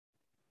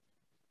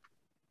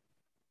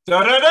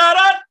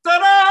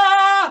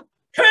Da-da-da-da-da-da!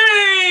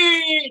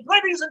 Hey,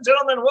 ladies and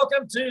gentlemen,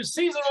 welcome to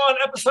Season 1,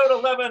 Episode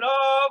 11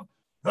 of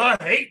The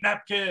Hate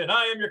Napkin.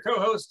 I am your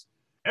co-host,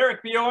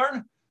 Arik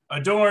Bjorn,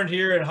 adorned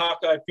here in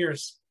Hawkeye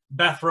Pierce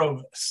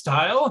bathrobe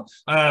style.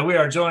 We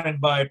are joined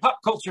by pop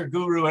culture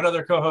guru and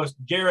other co-host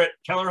Garrett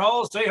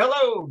Kellerhall. Say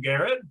hello,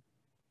 Garrett.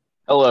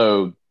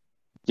 Hello,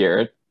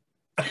 Garrett.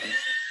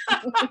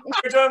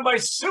 We're joined by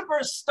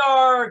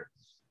superstar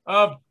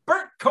of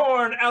Burnt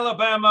Corn,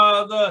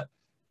 Alabama, the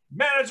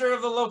manager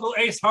of the local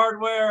Ace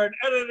Hardware and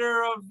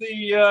editor of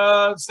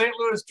the St.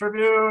 Louis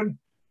Tribune,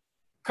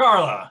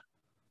 Carla.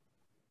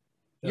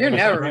 You're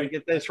never going to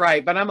get this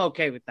right, but I'm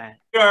okay with that.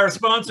 We are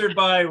sponsored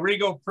by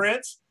Regal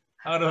Prints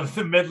out of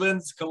the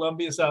Midlands,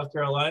 Columbia, South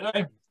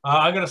Carolina.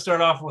 I'm going to start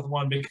off with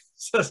one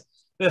because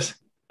this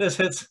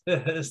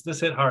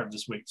hit hard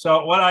this week.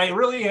 So what I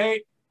really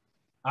hate,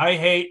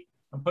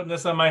 I'm putting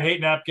this on my hate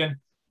napkin,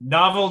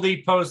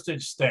 novelty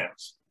postage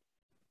stamps.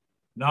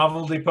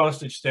 Novelty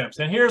postage stamps.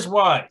 And here's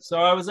why.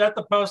 So I was at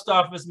the post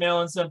office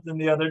mailing something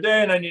the other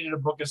day and I needed a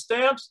book of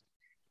stamps.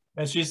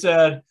 And she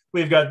said,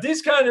 we've got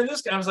this kind and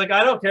this kind. I was like,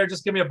 I don't care.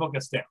 Just give me a book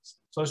of stamps.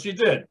 So she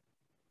did.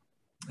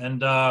 And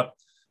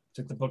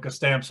took the book of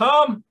stamps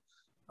home.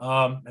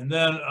 And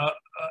then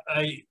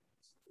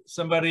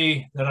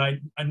somebody that I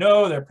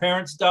know, their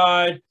parents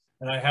died.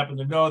 And I happen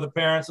to know the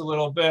parents a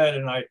little bit.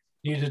 And I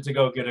needed to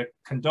go get a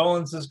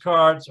condolences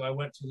card. So I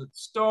went to the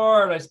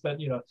store and I spent,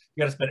 you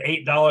got to spend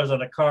 $8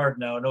 on a card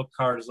now. No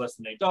card is less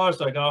than $8.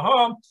 So I go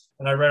home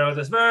and I read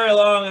this very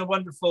long and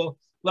wonderful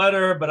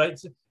letter, but I'm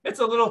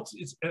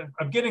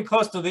getting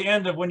close to the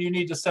end of when you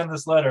need to send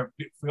this letter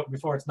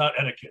before it's not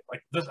etiquette.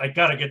 Like this, I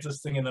got to get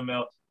this thing in the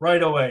mail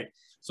right away.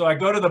 So I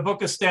go to the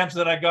book of stamps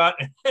that I got.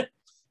 And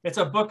it's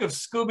a book of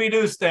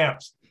Scooby-Doo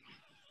stamps.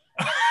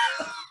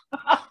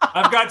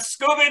 I've got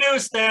Scooby-Doo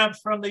stamps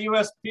from the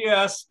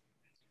USPS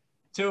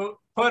to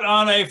put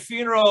on a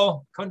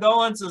funeral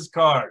condolences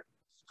card.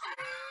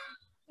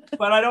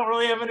 But I don't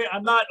really have any,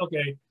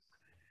 okay.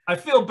 I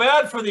feel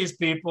bad for these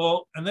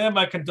people and they have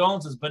my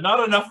condolences, but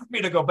not enough for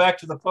me to go back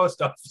to the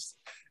post office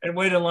and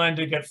wait in line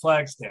to get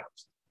flag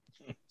stamps.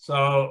 So,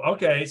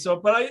 okay,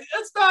 but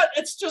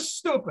it's just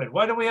stupid.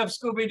 Why do we have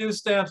Scooby-Doo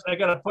stamps? I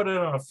got to put it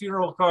on a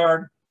funeral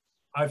card.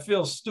 I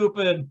feel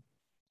stupid,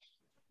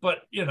 but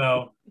we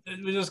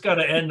just got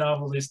to end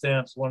novelty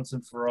stamps once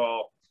and for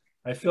all.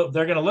 I feel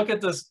they're going to look at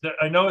this.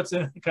 I know it's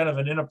in kind of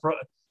an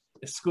inappropriate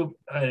scoop.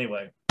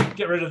 Anyway,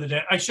 get rid of the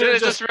damn. I should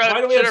have just wrote,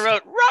 Ruh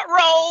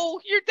Roh,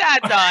 your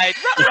dad died.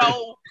 Ruh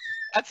Roh.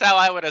 That's how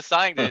I would have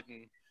signed it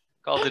and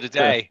called it a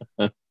day.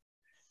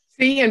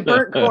 See, in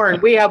Burnt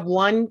Corn, we have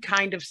one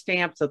kind of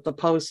stamps at the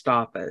post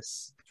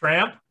office.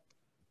 Tramp?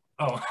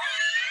 Oh.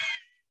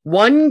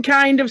 One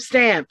kind of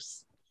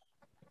stamps.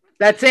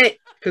 That's it,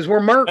 because we're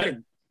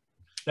Merican.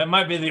 That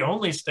might be the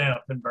only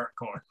stamp in Burnt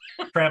Corn.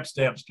 Tramp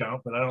stamps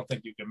count, but I don't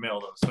think you can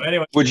mail those. So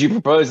anyway. Would you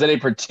propose any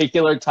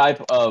particular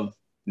type of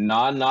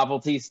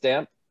non-novelty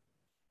stamp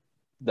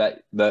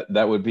that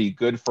would be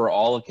good for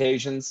all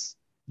occasions?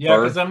 Yeah,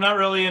 because I'm not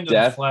really into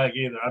the flag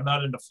either. I'm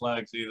not into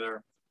flags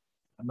either.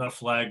 I'm not a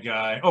flag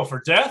guy. Oh,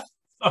 for death?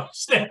 Oh,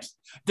 stamps.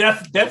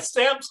 Death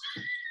stamps?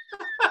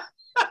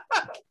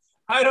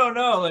 I don't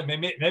know. Like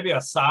maybe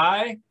a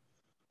sigh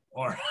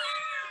or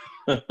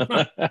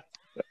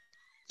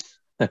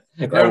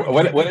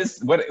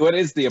what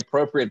is the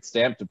appropriate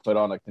stamp to put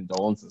on a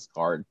condolences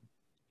card?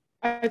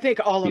 I think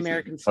all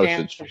American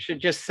stamps should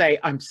just say,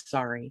 I'm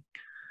sorry.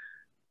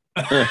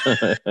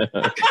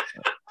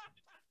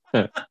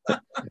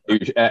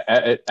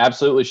 It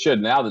absolutely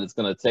should, now that it's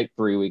going to take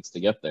 3 weeks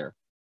to get there.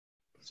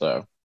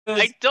 So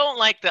I don't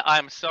like the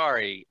I'm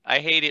sorry. I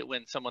hate it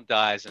when someone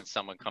dies and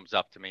someone comes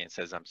up to me and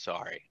says I'm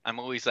sorry. I'm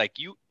always like,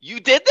 you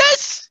did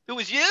this? It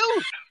was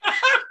you?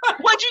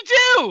 What'd you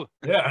do?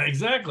 Yeah,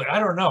 exactly. I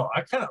don't know.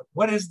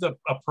 What is the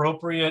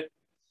appropriate,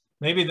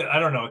 maybe I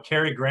don't know, a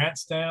Cary Grant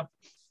stamp?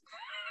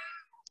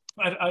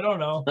 I don't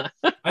know.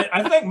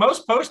 I think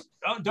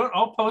don't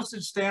all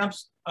postage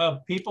stamps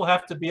of people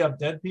have to be of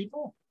dead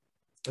people?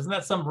 Isn't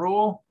that some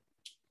rule?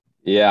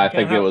 Yeah, I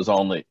think it was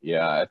only.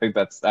 Yeah, I think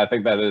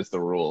that is the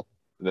rule.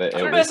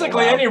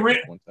 Basically,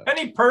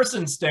 any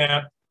person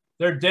stamp,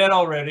 they're dead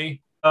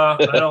already. I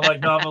don't like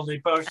novelty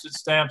postage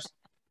stamps.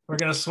 We're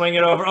gonna swing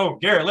it over. Oh,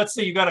 Garrett, let's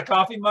see. You got a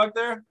coffee mug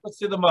there? Let's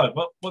see the mug.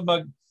 What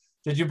mug?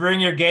 Did you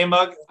bring your game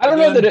mug? I don't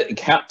know that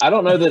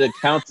it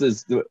counts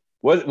as.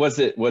 Was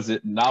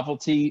it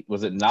novelty?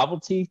 Was it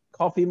novelty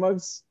coffee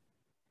mugs?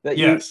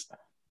 Yes.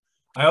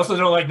 I also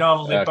don't like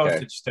novelty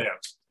postage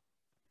stamps.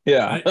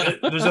 Yeah.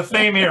 There's a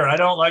theme here. I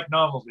don't like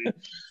novelty.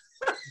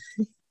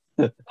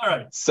 All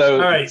right.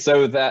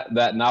 So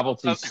that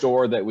novelty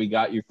store that we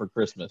got you for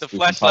Christmas, the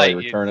flashlight.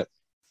 Return it.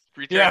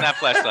 Return that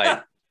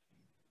flashlight.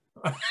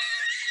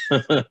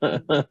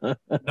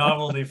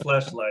 Novelty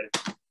flashlight.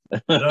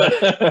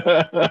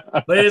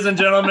 Ladies and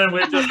gentlemen,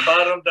 we've just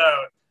bottomed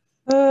out.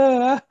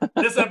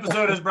 This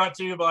episode is brought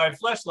to you by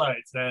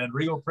Fleshlights and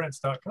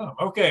RegalPrints.com.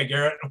 Okay,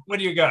 Garrett, what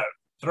do you got?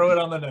 Throw it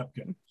on the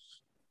napkin.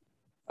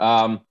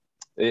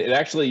 It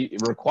actually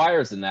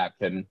requires a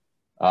napkin.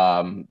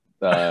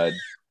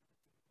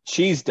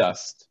 cheese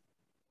dust,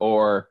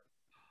 or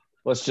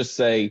let's just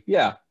say,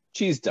 yeah,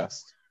 cheese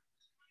dust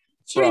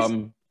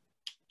from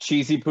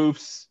Cheesy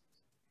Poofs.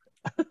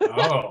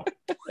 Oh,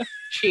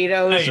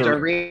 Cheetos, Hey.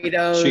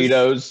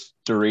 Doritos.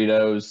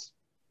 Doritos.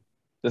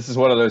 This is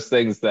one of those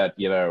things that,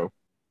 you know,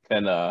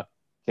 can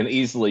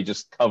easily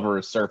just cover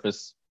a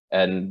surface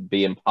and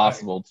be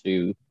impossible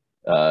to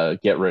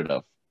get rid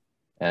of.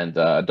 And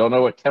don't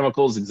know what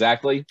chemicals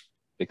exactly,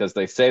 because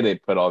they say they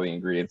put all the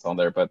ingredients on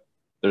there, but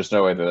there's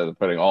no way that they're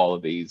putting all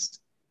of these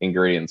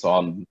ingredients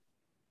on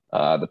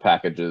the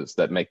packages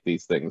that make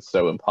these things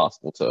so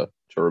impossible to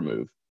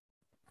remove.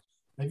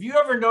 have you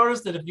ever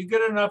noticed that if you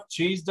get enough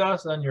cheese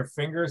dust on your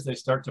fingers, they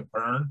start to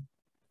burn?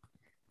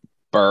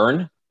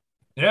 Burn?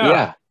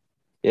 Yeah.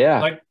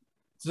 Yeah. Like,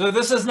 so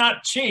this is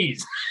not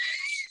cheese.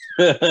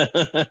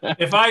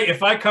 If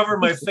I cover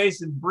my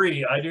face in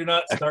brie, I do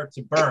not start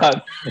to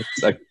burn.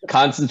 It's a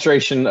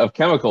concentration of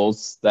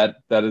chemicals that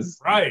is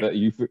Right. that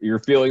you're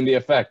feeling the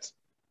effect.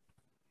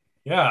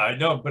 Yeah, I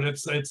know, but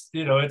it's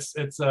you know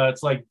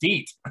it's like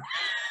DEET.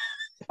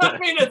 I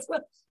mean,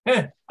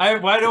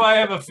 why do I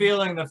have a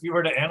feeling that if you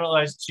were to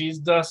analyze cheese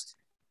dust,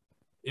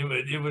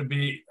 it would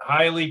be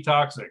highly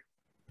toxic.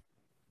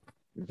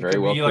 Very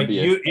well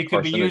It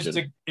could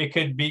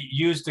be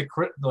used to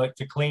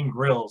clean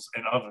grills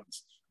and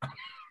ovens.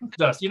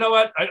 Dust. You know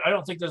what? I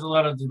don't think there's a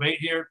lot of debate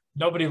here.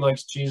 Nobody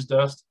likes cheese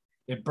dust.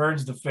 It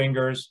burns the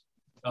fingers.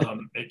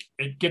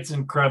 It gets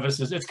in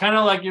crevices. It's kind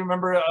of like, you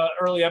remember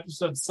early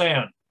episode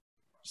sand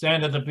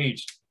at the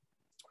beach.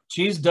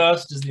 Cheese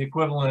dust is the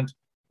equivalent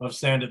of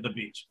sand at the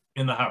beach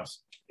in the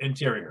house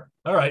interior.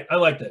 All right, I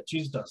like that.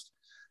 Cheese dust.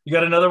 You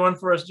got another one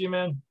for us,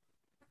 G-Man?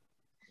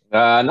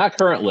 Not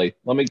currently.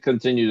 Let me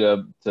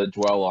continue to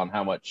dwell on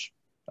how much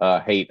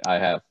hate I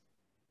have.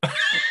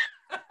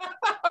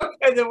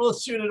 Okay, then we'll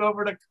shoot it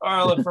over to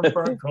Carla from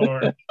Burnt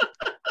Corn.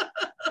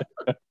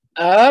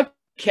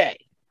 Okay.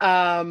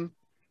 I've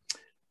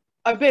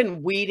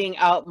been weeding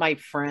out my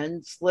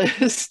friends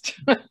list,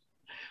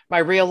 my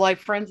real life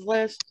friends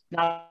list,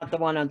 not the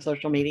one on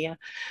social media.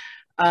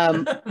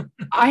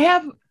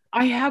 I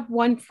have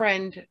one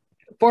friend,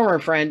 former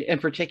friend in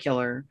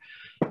particular,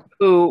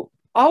 who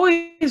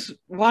always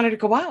wanted to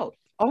go out,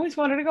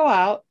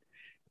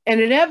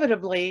 and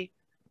inevitably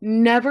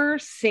never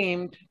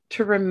seemed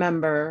to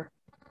remember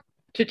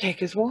to take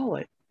his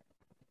wallet.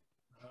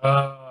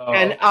 Oh.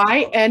 And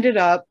I ended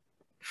up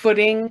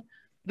footing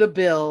the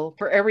bill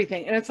for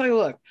everything. And it's like,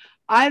 look,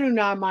 I do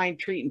not mind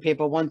treating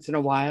people once in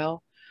a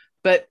while,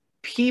 but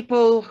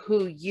people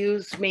who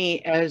use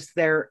me as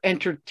their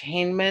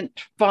entertainment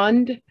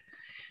fund,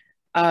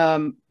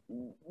 not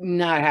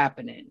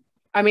happening.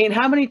 I mean,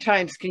 how many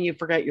times can you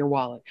forget your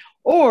wallet?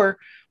 Or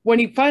when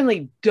he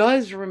finally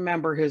does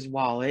remember his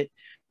wallet,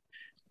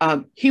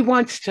 he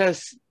wants to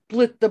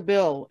split the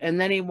bill,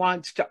 and then he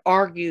wants to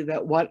argue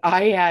that what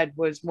I had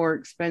was more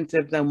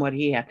expensive than what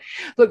he had.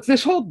 Look,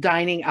 this whole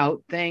dining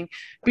out thing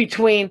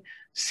between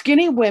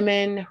skinny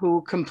women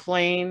who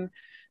complain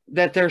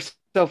that they're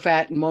so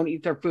fat and won't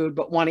eat their food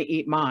but want to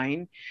eat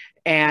mine,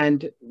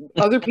 and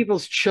other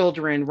people's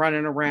children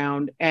running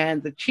around,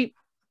 and the cheap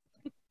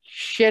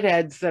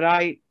shitheads that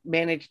I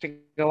managed to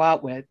go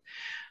out with,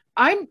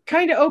 I'm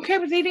kind of okay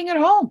with eating at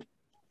home.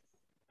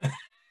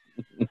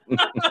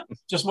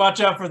 Just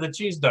watch out for the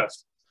cheese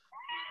dust.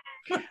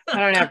 I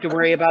don't have to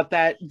worry about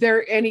that. There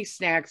are any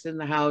snacks in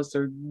the house,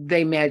 or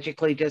they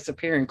magically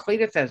disappear, and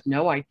Cletus has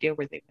no idea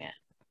where they went.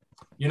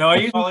 You know,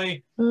 you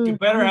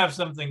better have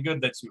something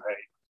good that you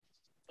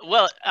hate.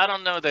 Well, I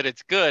don't know that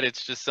it's good.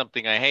 It's just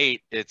something I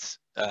hate. It's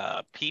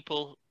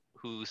people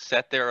who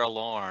set their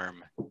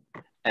alarm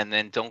and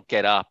then don't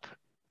get up,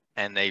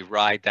 and they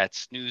ride that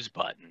snooze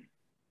button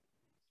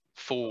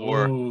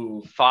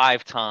for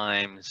 5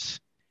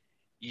 times.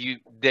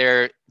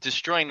 They're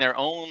destroying their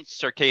own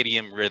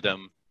circadian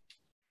rhythm.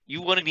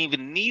 You wouldn't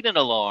even need an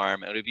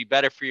alarm. It would be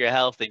better for your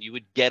health, and you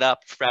would get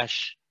up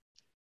fresh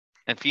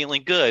and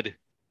feeling good.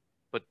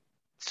 But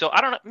so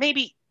I don't know.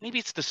 Maybe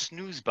it's the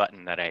snooze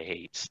button that I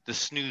hate. The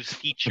snooze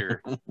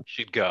feature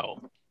should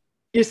go.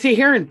 You see,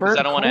 here in Burnt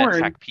I don't want to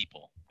attack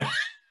people.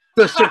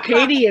 The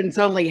circadians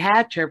only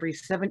hatch every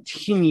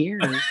 17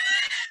 years.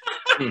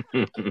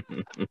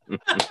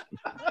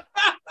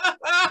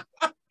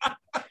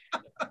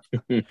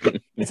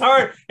 It's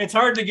hard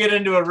to get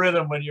into a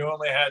rhythm when you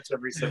only hatch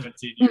every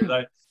 17 years.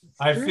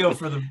 I feel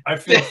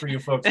for you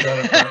folks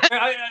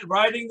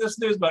riding the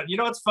snooze button. You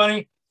know what's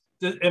funny?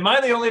 Am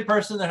I the only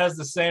person that has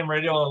the same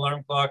radio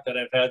alarm clock that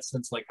I've had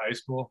since like high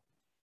school?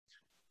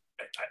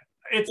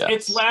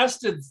 It's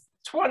lasted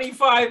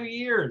 25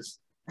 years.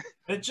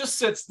 It just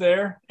sits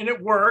there and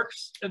it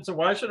works. And so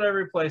why should I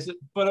replace it?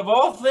 But of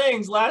all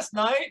things, last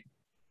night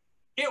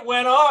it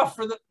went off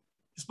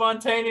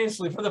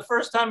spontaneously for the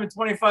first time in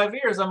 25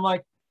 years. I'm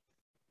like,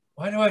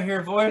 why do I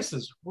hear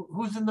voices?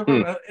 Who's in the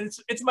room?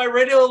 It's my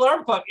radio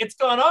alarm clock. It's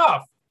gone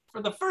off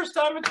for the first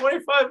time in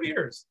 25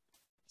 years.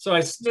 So I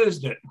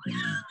snoozed it.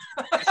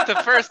 It's the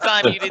first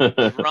time you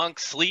didn't drunk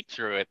sleep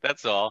through it.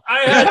 That's all.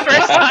 I It's the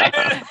first time.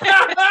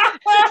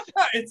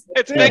 it's,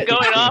 It's been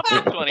going on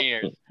for 20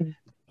 years.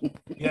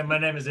 yeah, my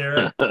name is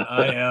Eric.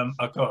 I am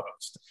a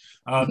co-host.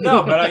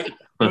 No, but it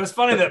was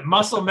funny that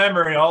muscle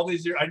memory. All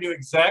these years, I knew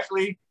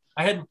exactly.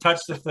 I hadn't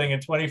touched the thing in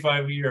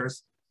 25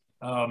 years.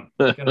 Kind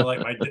of like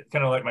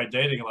my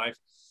dating life,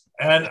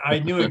 and I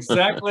knew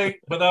exactly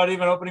without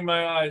even opening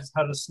my eyes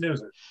how to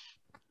snooze it.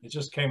 It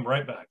just came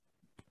right back.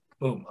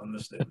 Boom on the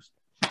snooze.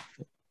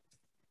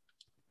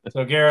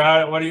 So,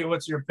 Garrett,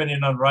 what's your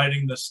opinion on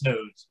writing the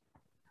snooze?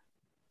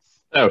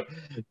 Oh,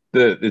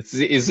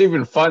 it's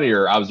even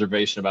funnier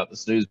observation about the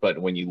snooze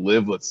button when you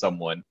live with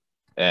someone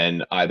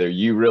and either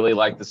you really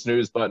like the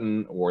snooze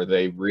button or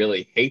they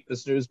really hate the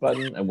snooze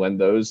button, and when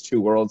those two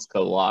worlds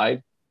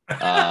collide,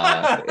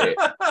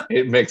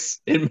 it makes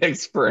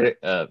for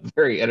a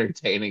very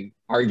entertaining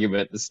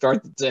argument to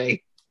start the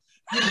day.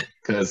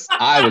 Because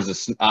I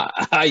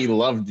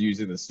loved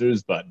using the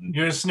snooze button.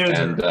 You're a snoozer.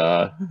 And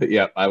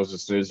yeah, I was a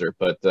snoozer,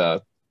 but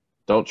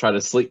don't try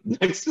to sleep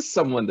next to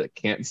someone that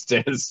can't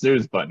stand a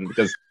snooze button,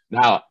 because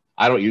now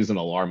I don't use an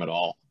alarm at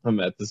all. I'm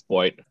at this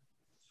point.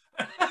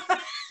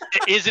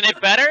 Isn't it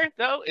better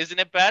though? Isn't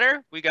it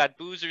better? We got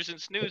boozers and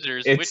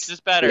snoozers. Which is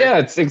better? Yeah,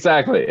 it's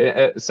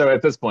exactly. So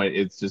at this point,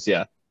 it's just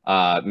no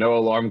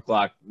alarm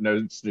clock,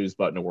 no snooze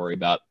button to worry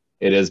about.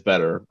 It is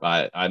better.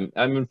 I'm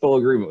in full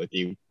agreement with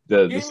you.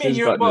 The snooze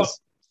button is.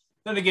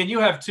 Then again, you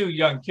have 2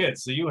 young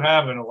kids, so you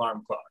have an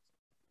alarm clock.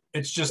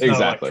 It's just not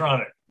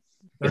electronic.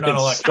 They're not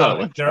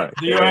electronic.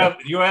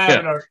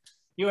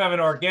 You have an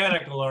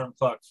organic alarm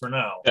clock for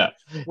now. Yeah.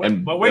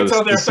 But wait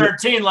till they're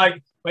 13.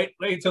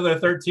 Wait till they're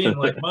 13,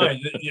 like mine.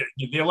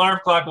 The alarm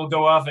clock will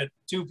go off at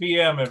 2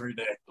 p.m. every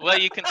day. Well,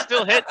 you can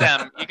still hit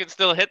them. You can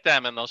still hit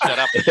them, and they'll shut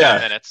up in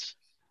 10 minutes.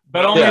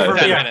 But only for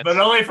 10 minutes. But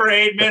only for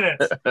 8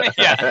 minutes.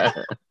 Yeah.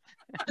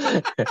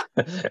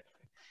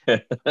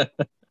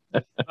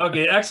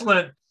 Okay,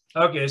 excellent.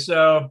 Okay,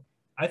 so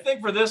I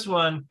think for this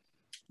one,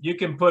 you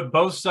can put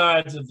both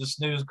sides of the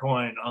snooze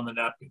coin on the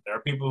napkin. There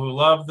are people who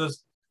love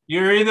this.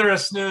 You're either a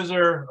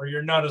snoozer or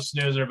you're not a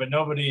snoozer, but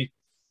nobody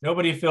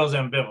feels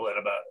ambivalent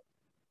about it.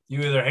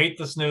 You either hate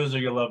the snooze or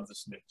you love the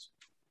snooze.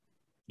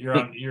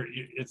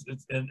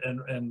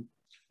 And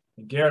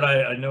Garrett,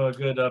 I know a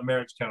good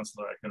marriage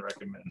counselor I can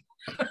recommend.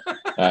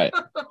 All right,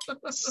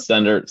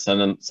 send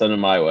them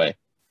my way.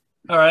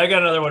 All right, I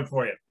got another one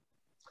for you.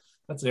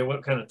 Let's see,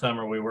 what kind of time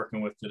are we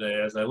working with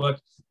today? As I look,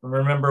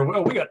 remember,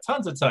 we got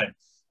tons of time.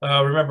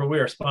 Remember, we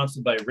are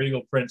sponsored by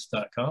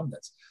regalprints.com.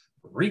 That's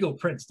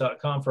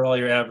regalprints.com for all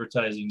your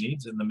advertising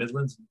needs in the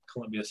Midlands,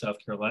 Columbia, South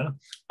Carolina.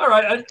 All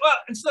right,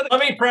 let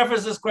me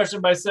preface this question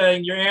by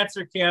saying your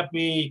answer can't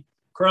be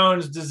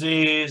Crohn's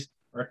disease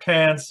or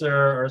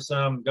cancer or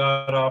some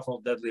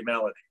god-awful deadly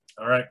malady.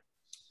 All right.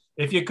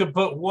 If you could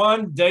put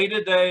one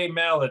day-to-day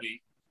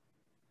malady,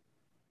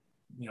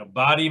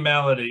 body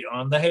malady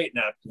on the hate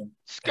napkin.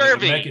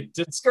 Scurvy.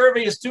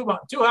 Scurvy is too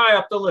high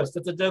up the list.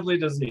 It's a deadly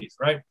disease,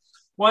 right?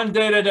 One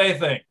day-to-day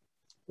thing.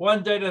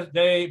 One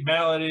day-to-day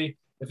malady.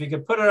 If you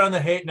could put it on the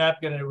hate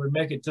napkin and it would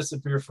make it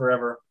disappear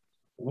forever,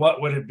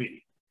 what would it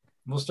be?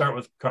 We'll start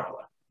with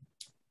Carla.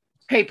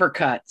 Paper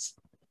cuts.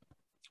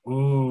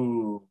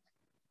 Ooh.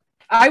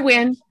 I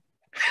win.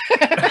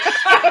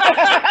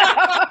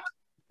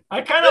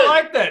 I kind of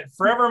like that.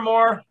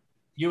 Forevermore.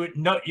 You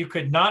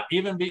could not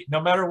even be,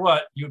 no matter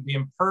what, you would be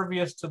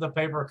impervious to the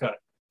paper cut.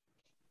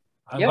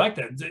 I like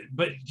that.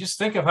 But just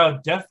think of how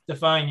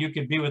death-defying you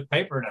could be with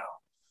paper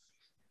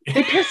now.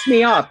 They piss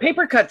me off.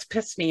 Paper cuts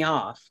piss me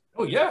off.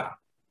 Oh, yeah.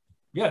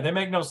 Yeah, they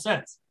make no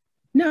sense.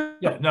 No.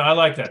 Yeah, no, I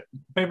like that.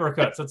 Paper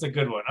cuts, that's a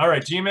good one. All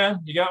right, G-Man,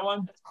 you got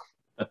one?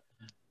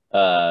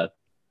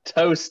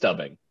 Toe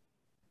stubbing.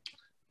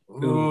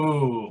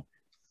 Ooh.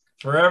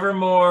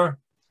 Forevermore,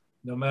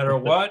 no matter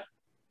what,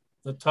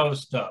 the toe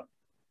stub.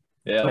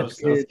 Yeah, let's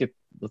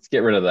get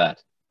rid of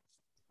that.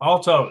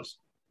 All toes.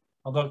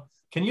 Although,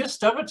 can you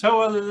stub a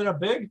toe other than a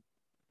big?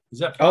 Is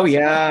that possible? Oh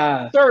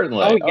yeah,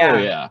 certainly. Oh yeah,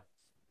 yeah.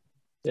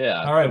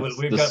 Yeah. All right,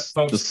 we've got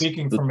folks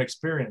speaking from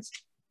experience.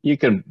 You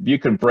can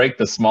break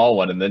the small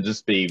one and then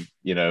just be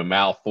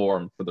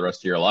malformed for the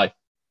rest of your life.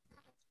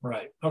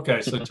 Right.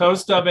 Okay. So toe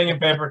stubbing and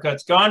paper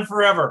cuts gone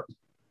forever.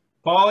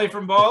 Paulie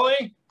from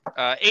Bali.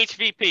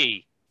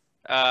 HVP.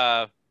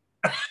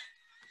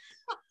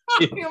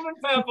 Human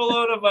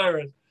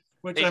papillomavirus.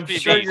 Which HPV, I'm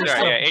sure you're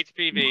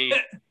HPV.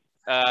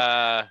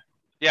 Yeah.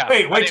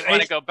 Wait, I didn't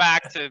want to go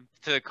back to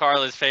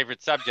Carla's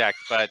favorite subject,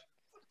 but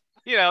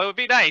it would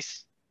be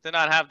nice to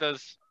not have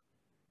those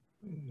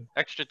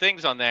extra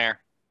things on there.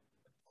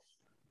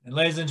 And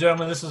ladies and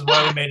gentlemen, this is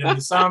why we made him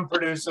the sound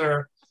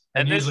producer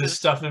and usually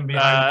stuff him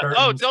behind curtains.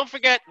 Oh, don't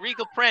forget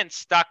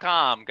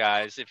regalprints.com,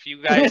 guys. If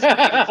you guys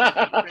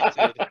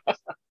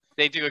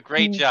they do a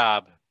great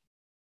job.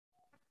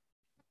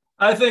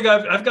 I think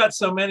I've got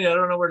so many. I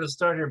don't know where to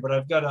start here, but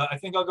I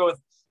think I'll go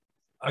with,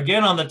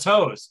 again, on the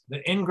toes,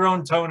 the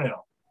ingrown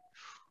toenail.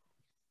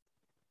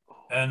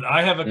 And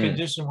I have a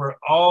condition where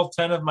all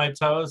 10 of my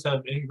toes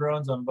have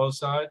ingrowns on both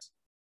sides.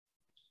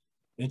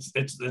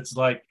 It's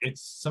like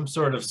it's some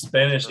sort of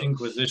Spanish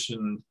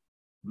Inquisition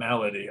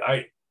malady.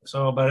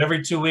 So about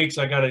every 2 weeks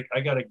I gotta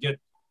get,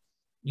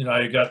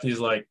 I got these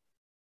like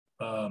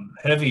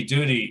heavy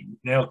duty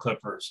nail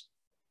clippers.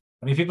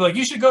 I mean, people are like,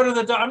 you should go to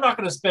the doctor. I'm not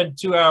going to spend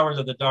 2 hours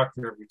at the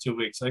doctor every 2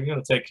 weeks. I'm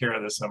going to take care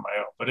of this on my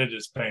own, but it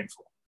is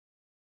painful.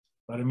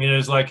 But I mean,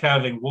 it's like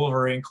having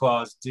Wolverine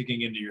claws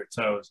digging into your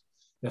toes.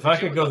 If I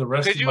could go the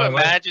rest of my life.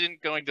 Could you imagine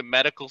going to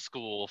medical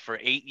school for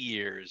 8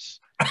 years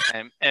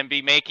and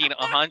be making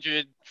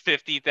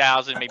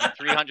 $150,000, maybe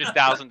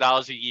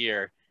 $300,000 a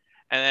year,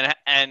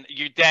 and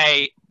your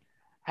day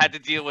had to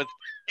deal with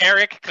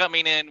Arik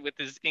coming in with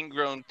his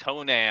ingrown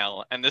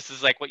toenail, and this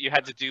is like what you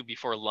had to do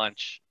before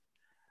lunch.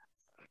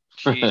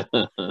 Jeez.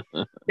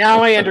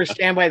 Now I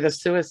understand why the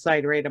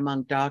suicide rate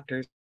among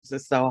doctors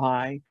is so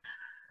high.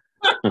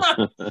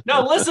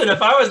 No, listen,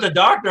 if I was the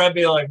doctor, I'd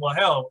be like, well,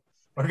 hell,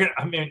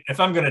 if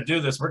I'm gonna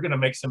do this, we're gonna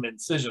make some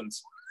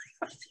incisions.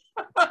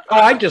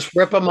 I just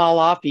rip them all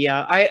off.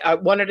 Yeah, I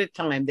one at a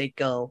time they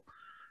go.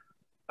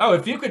 Oh,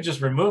 if you could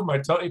just remove my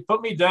toe,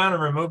 put me down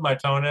and remove my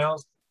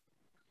toenails.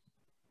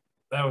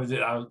 That was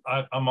it.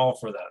 I'm all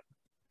for that.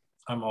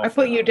 I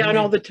put you down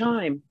all the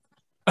time.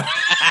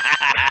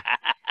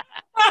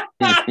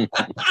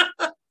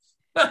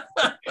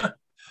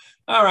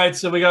 All right,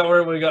 so we got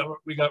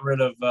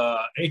rid of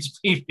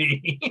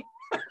HPV,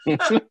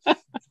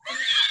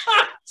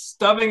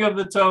 stubbing of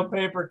the toe,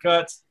 paper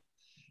cuts,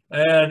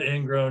 and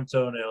ingrown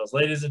toenails.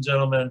 Ladies and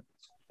gentlemen,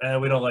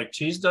 we don't like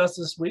cheese dust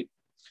this week.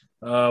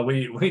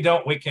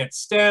 We can't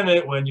stand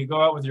it when you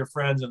go out with your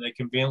friends and they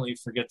conveniently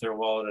forget their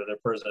wallet or their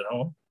purse at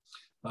home.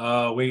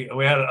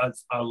 We had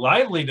a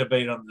lively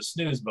debate on the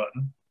snooze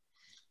button.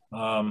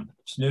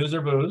 Snooze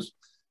or booze.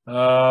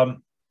 I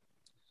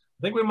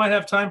think we might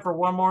have time for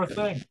one more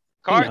thing.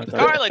 Carla,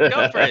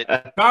 go for it.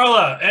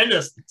 Carla,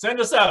 send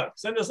us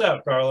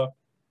out, Carla.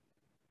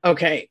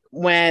 Okay,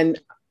 when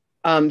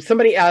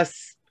somebody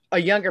asks, a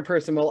younger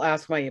person will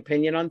ask my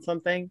opinion on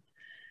something,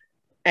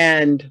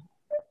 and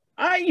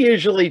I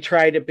usually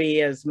try to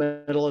be as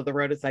middle of the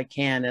road as I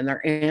can, and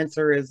their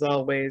answer is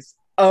always,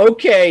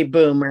 okay,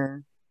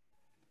 boomer.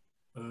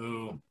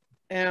 Ooh.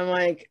 And I'm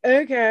like,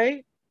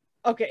 okay,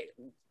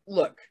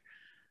 look,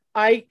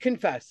 I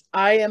confess,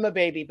 I am a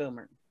baby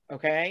boomer,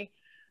 okay?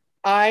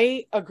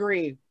 I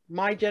agree.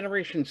 My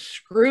generation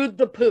screwed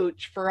the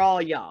pooch for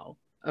all y'all,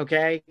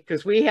 okay?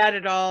 Because we had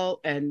it all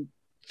and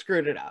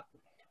screwed it up.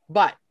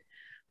 But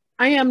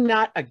I am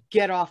not a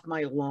get off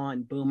my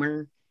lawn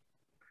boomer.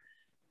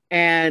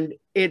 And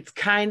it's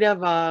kind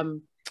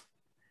of,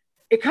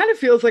 it kind of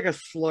feels like a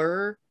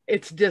slur.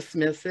 It's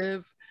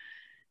dismissive.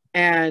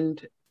 And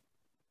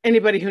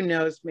anybody who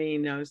knows me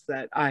knows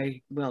that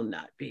I will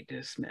not be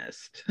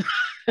dismissed.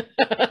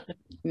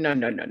 No.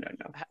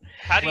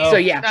 How do you? So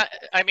yeah,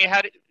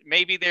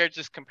 maybe they're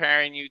just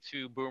comparing you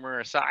to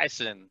Boomer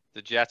Esiason,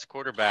 the Jets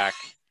quarterback,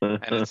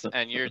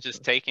 and you're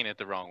just taking it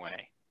the wrong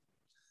way.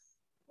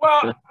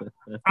 Well,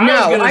 I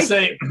was going to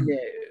say,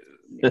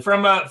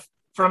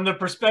 from the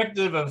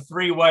perspective of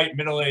 3 white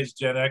middle-aged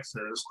Gen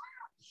Xers,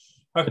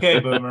 okay,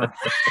 Boomer.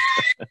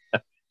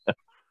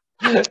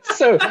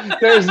 So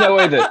there's no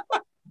way that.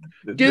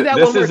 Do that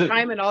one more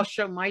time, and I'll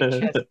show my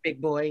chest,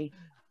 big boy.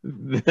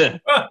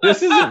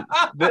 This isn't.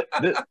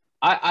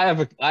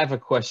 I have a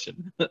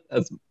question.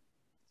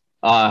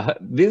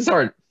 These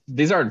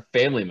aren't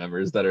family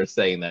members that are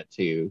saying that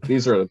to you.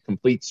 These are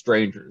complete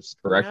strangers,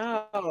 correct?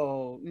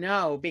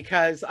 No,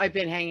 because I've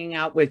been hanging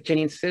out with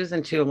Jenny and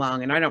Susan too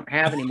long, and I don't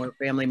have any more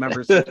family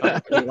members to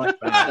talk to me like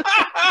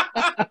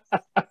that.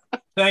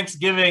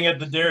 Thanksgiving at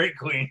the Dairy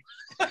Queen.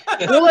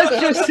 Well,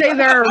 let's just say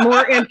there are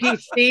more empty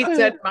seats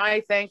at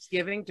my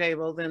Thanksgiving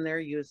table than there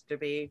used to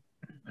be.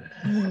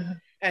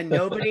 And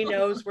nobody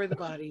knows where the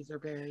bodies are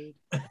buried.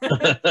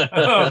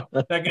 Oh,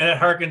 that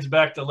harkens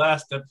back to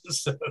last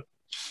episode.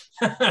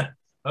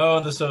 Oh,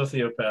 the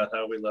sociopath,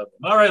 how we love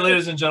them. All right,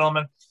 ladies and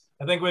gentlemen,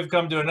 I think we've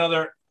come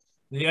to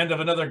the end of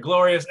another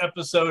glorious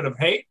episode of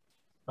Hate.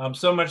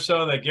 So much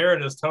so that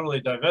Garrett is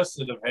totally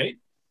divested of hate.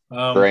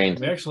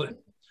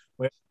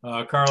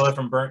 Carla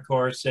from Burnt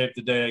Course saved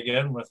the day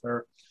again with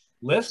her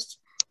list.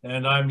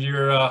 And I'm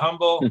your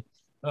humble,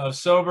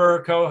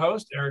 sober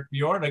co-host, Arik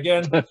Bjorn.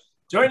 Again,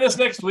 join us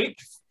next week.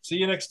 See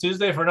you next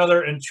Tuesday for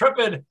another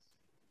intrepid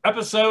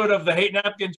episode of the Hate Napkin